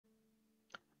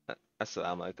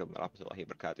Assalamualaikum warahmatullahi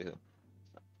wabarakatuh.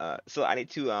 So I need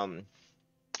to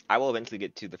I will eventually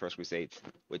get to the First Crusade,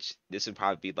 which this would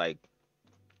probably be like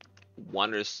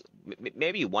one or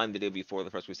maybe one video before the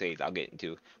First Crusade I'll get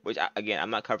into. Which again, I'm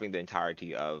not covering the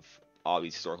entirety of all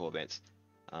these historical events.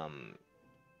 Um,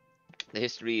 the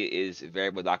history is very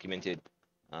well documented.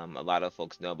 A lot of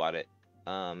folks know about it.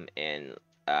 And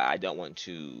I don't want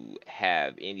to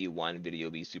have any one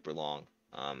video be super long.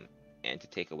 And to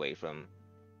take away from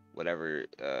whatever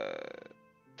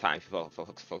time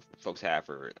folks have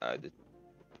for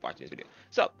watching this video.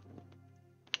 So,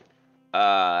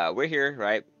 we're here,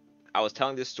 right? I was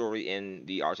telling this story in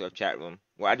the RTF chat room.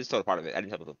 Well, I just told a part of it. I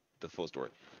didn't tell the full story.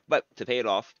 But to pay it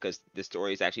off, because this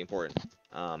story is actually important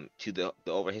to the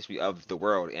overall history of the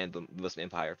world and the Muslim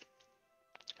Empire.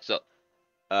 So,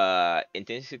 in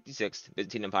 1066,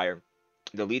 Byzantine Empire,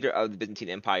 the leader of the Byzantine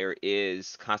Empire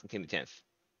is Constantine X.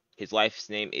 His wife's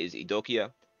name is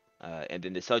Eudokia, and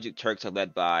then the Seljuk Turks are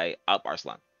led by Alp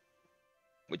Arslan,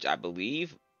 which I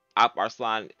believe Alp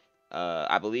Arslan,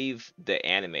 I believe the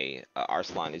anime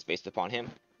Arslan is based upon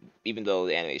him, even though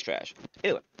the anime is trash.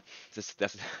 Anyway, that's the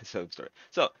story.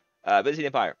 So, Byzantine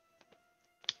Empire,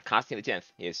 Constantine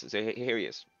X. Yes, so here he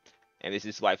is, and this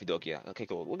is his wife Eudokia. Okay,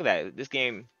 cool. Look at that. This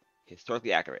game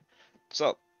historically accurate.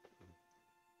 So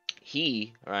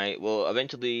he right will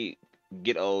eventually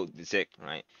get old, sick,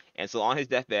 right, and so on his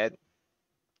deathbed,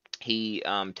 he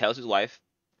tells his wife,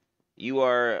 "You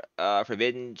are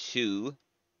forbidden to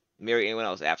marry anyone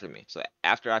else after me. So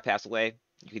after I pass away,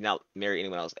 you cannot marry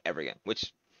anyone else ever again."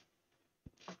 Which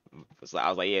was I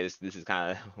was like, yeah, this is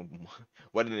kind of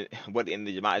what in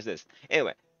the Jamaat is this?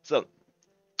 Anyway, so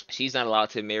she's not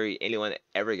allowed to marry anyone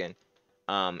ever again.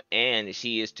 And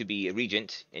she is to be a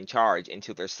regent in charge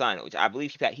until their son, which I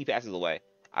believe he passes away.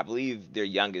 I believe their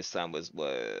youngest son was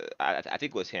I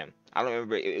think it was him. I don't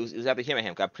remember. It was either him or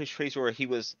him. 'Cause I'm pretty sure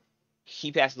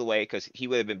he passes away because he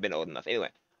would have been old enough. Anyway,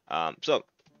 so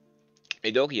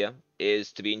Eudokia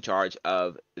is to be in charge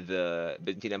of the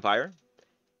Byzantine Empire,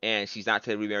 and she's not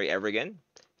to remarry ever again.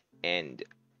 And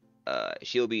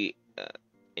she'll be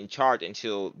in charge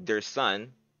until their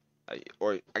son,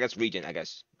 or I guess regent, I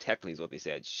guess technically is what they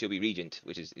said. She'll be regent,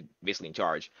 which is basically in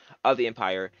charge of the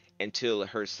empire until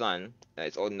her son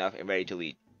is old enough and ready to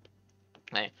lead.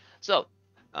 Right? So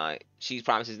she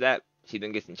promises that she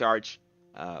then gets in charge,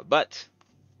 but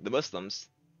the Muslims,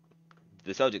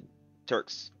 the Seljuk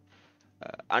Turks,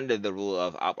 under the rule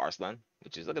of Alp Arslan,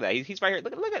 which is look at that. He's right here.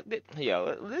 Look at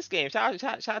yo this game. Shout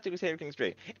out to Crusader King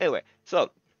Straight. Anyway,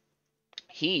 so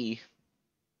he,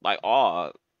 like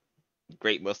all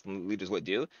great Muslim leaders would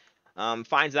do,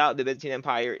 finds out the Byzantine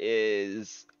Empire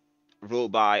is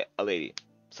ruled by a lady.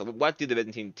 So what do the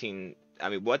Byzantine team? I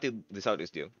mean, what did the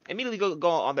Seljuks do? Immediately go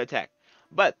on the attack,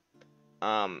 but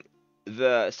um,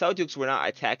 the Seljuks were not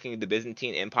attacking the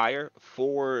Byzantine Empire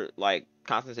for like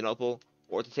Constantinople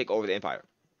or to take over the empire.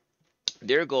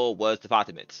 Their goal was the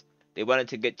Fatimids. They wanted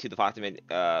to get to the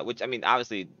Fatimid, which I mean,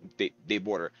 obviously they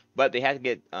border, but they had to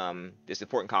get this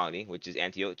important colony, which is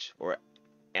Antioch or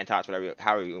Antoch, whatever,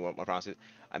 however you want to pronounce it.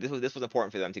 This was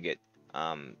important for them to get.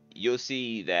 You'll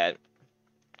see that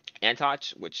Antoch,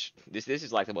 which this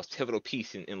is like the most pivotal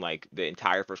piece in like the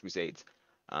entire First Crusades.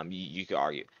 You could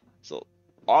argue. So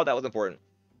all that was important.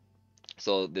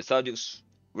 So the Seljuks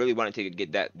really wanted to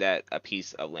get that a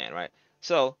piece of land, right?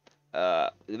 So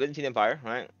the Byzantine Empire,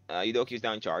 right? Eudokia is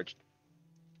now in charge,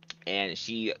 and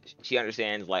she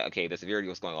understands like okay the severity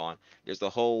of what's going on. There's a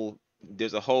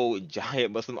whole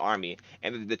giant Muslim army,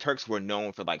 and the Turks were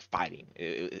known for like fighting.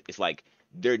 It's like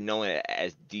they're known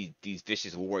as these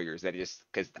vicious warriors that just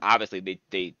because obviously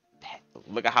they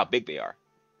look at how big they are.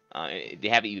 They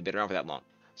haven't even been around for that long.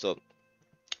 So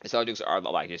the Seljuks are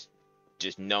like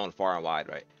just known far and wide,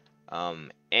 right?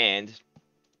 And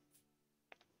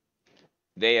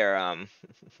they are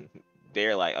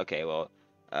they're like, okay, well,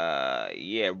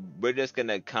 yeah, we're just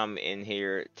gonna come in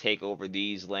here, take over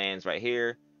these lands right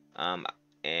here, um,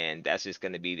 and that's just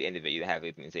gonna be the end of it. You don't have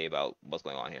anything to say about what's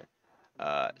going on here.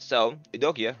 So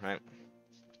Eudokia, right?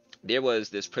 There was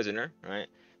this prisoner, right?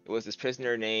 It was this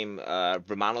prisoner named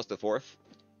Romanos the Fourth,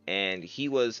 and he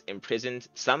was imprisoned.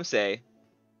 Some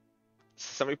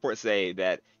reports say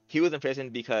that he was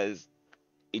imprisoned because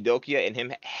Eudokia and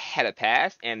him had a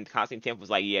past, and Constantine was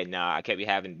like, "Yeah, nah, I can't be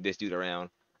having this dude around.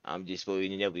 I'm just fully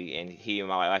nilly, and he and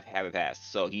my wife have a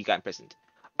past." So he got imprisoned.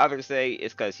 Others say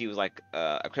it's because he was like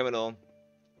a criminal,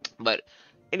 but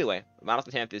anyway, Miles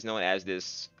the Tenth is known as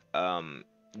this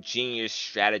genius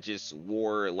strategist,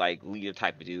 war like leader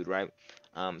type of dude, right?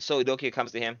 So Eudokia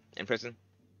comes to him in prison,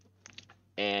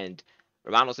 and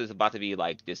Romanos is about to be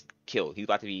like just killed. He's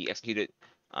about to be executed.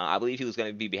 I believe he was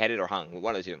going to be beheaded or hung,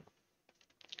 one of the two.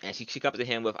 And she comes to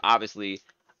him with obviously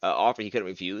an offer he couldn't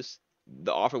refuse.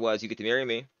 The offer was, you get to marry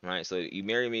me, right? So you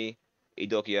marry me,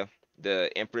 Eudokia, the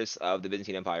empress of the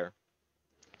Byzantine Empire.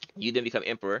 You then become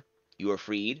emperor. You are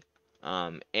freed,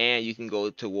 and you can go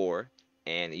to war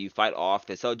and you fight off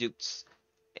the Seljuks.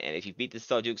 And if you beat the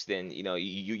Seljuks, then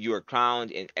you are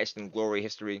crowned in etched in glory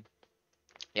history.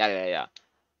 Yada yada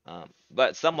yada.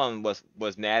 But someone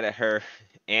was mad at her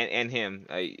and him,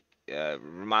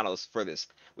 Romanos, for this,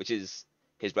 which is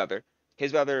his brother.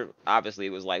 His brother obviously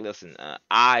was like, listen,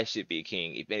 I should be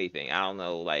king, if anything. I don't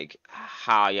know, like,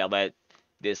 how y'all let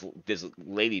this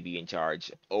lady be in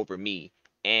charge over me,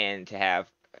 and to have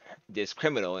this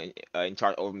criminal in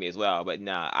charge over me as well. But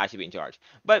nah, I should be in charge.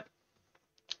 But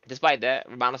despite that,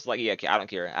 Romanos is like, yeah, okay, I don't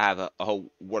care. I have a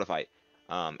whole war to fight.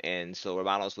 And so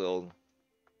Romanos will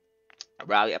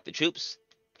rally up the troops.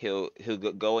 He'll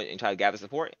go and try to gather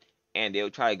support, and they'll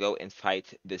try to go and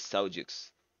fight the Seljuks.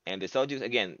 And the Seljuks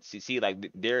again, see,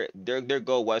 like their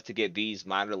goal was to get these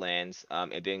minor lands,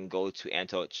 and then go to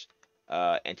Antoch,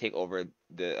 and take over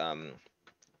the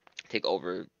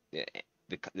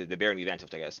barony of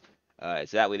Antoch, I guess.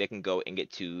 So that way they can go and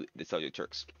get to the Seljuk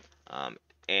Turks.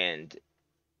 And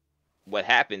what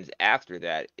happens after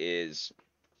that is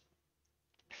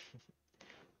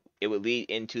it would lead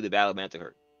into the Battle of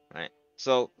Manticore, right?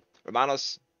 So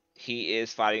Romanos, he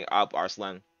is fighting Alp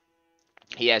Arslan.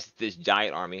 He has this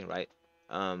giant army, right?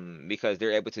 Because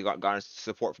they're able to garner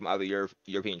support from other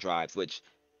European tribes. Which,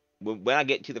 when I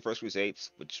get to the First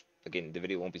Crusades, which again the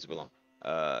video won't be super long,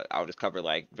 I'll just cover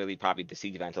like really probably the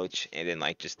siege of Antioch, and then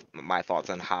like just my thoughts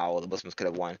on how the Muslims could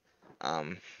have won.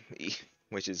 Um,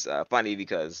 which is funny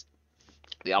because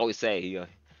they always say,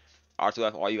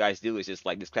 R2F, all you guys do is just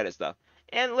like discredit stuff.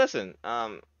 And listen,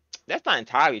 that's not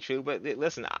entirely true, but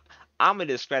listen, I'm gonna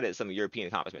discredit some European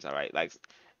accomplishments. All right, like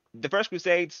the First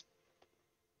Crusades,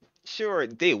 sure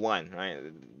they won, right?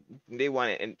 They won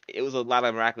it, and it was a lot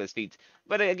of miraculous feats.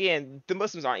 But again, the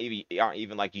Muslims aren't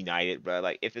even like united, bro.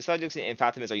 Like if the Seljuks and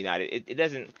Fatimids are united, it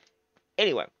doesn't.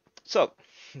 Anyway, so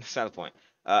that's not the point.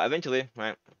 Eventually,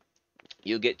 right?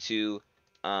 You'll get to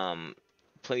um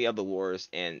plenty of the wars,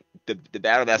 and the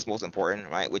battle that's most important,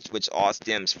 right, which all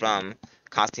stems from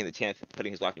Constantine X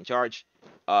putting his wife in charge,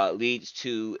 leads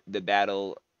to the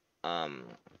battle. um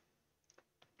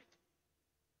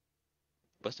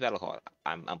what's the battle called?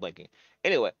 I'm blanking.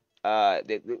 Anyway,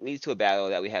 it leads to a battle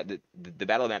that we have, the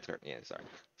Battle of Manzikert. Yeah, sorry.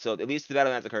 So it leads to the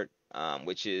Battle of Manzikert,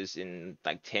 which is in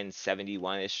like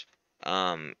 1071 ish.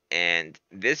 And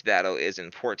this battle is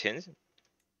important,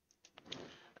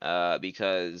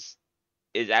 because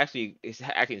it's actually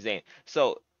insane.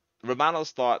 So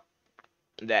Romanos thought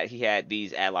that he had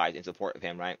these allies in support of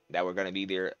him, right? That were going to be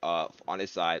there, on his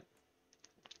side,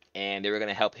 and they were going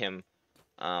to help him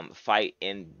fight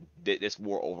in this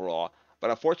war overall. But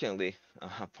unfortunately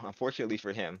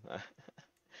for him,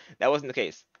 that wasn't the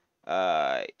case.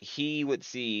 He would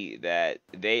see that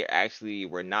they actually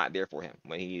were not there for him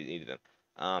when he needed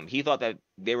them. He thought that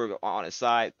they were on his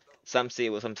side. Some say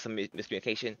it was some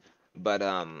miscommunication, but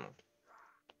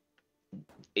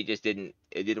it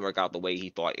didn't work out the way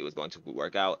he thought it was going to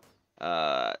work out.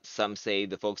 Some say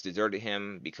the folks deserted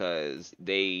him because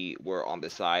they were on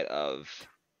the side of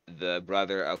the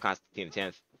brother of Constantine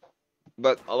X,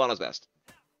 but Allah knows best.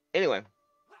 Anyway,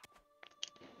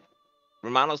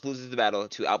 Romanos loses the battle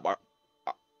to Alp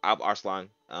Arslan,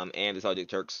 and the Seljuk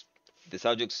Turks. The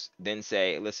Seljuks then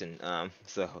say, "Listen,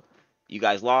 so you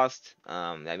guys lost.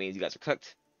 That means you guys are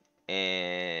cooked,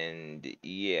 and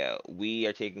yeah, we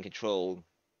are taking control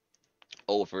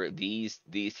over these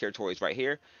territories right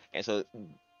here." And so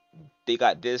they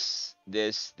got this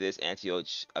Antioch,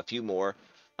 a few more.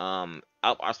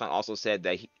 Alp Arslan also said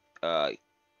that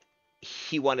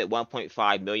he wanted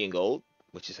 1.5 million gold,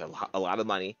 which is a lot of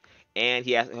money, and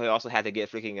he also had to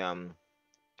get freaking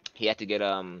he had to get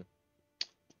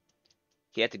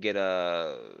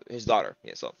his daughter.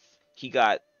 Yeah, so he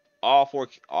got all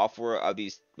four of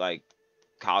these like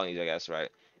colonies, I guess, right,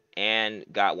 and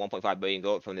got 1.5 billion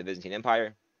gold from the Byzantine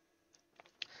Empire,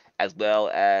 as well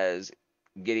as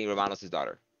getting Romanos'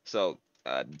 daughter. So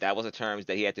that was the terms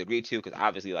that he had to agree to, because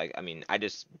obviously, like, I mean, I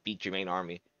just beat your main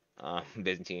army,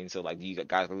 Byzantine. So like, do you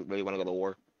guys really want to go to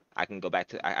war? I can go back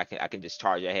to I can just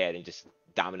charge ahead and just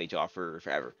dominate y'all for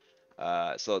forever.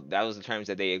 So that was the terms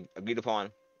that they agreed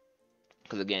upon.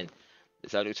 Because again, the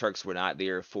Seljuk Turks were not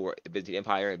there for the Byzantine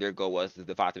Empire. Their goal was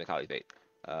the Fatimid Caliphate,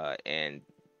 and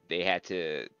they had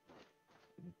to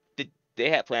they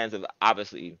had plans of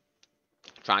obviously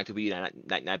trying to reunite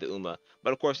the Ummah,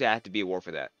 but of course there had to be a war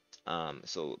for that.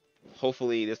 So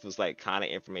hopefully this was like kind of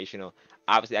informational.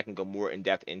 Obviously, I can go more in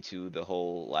depth into the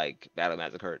whole like battle of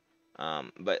Massacre.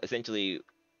 But essentially,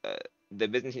 uh, the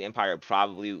Byzantine Empire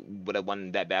probably would have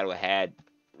won that battle had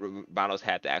Romanos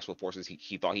had the actual forces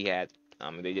he thought he had.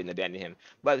 They didn't abandon him,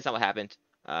 but that's not what happened.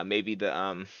 Maybe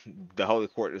the the Holy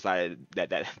Court decided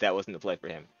that wasn't the play for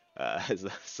him.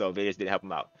 So they just didn't help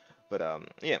him out. But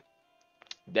yeah,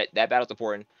 that battle's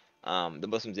important. The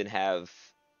Muslims didn't have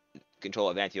control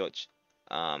of Antioch,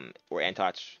 or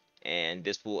Antoch, and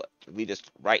this will lead us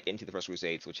right into the First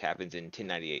Crusades, which happens in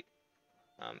 1098.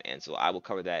 And so I will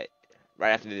cover that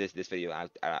right after this video.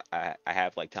 I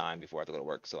have like time before I have to go to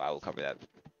work, so I will cover that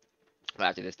right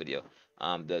after this video.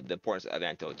 The importance of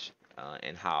Antioch,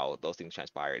 and how those things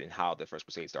transpired and how the First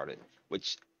Crusade started.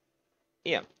 Which,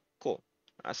 yeah, cool.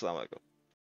 Assalamu alaikum.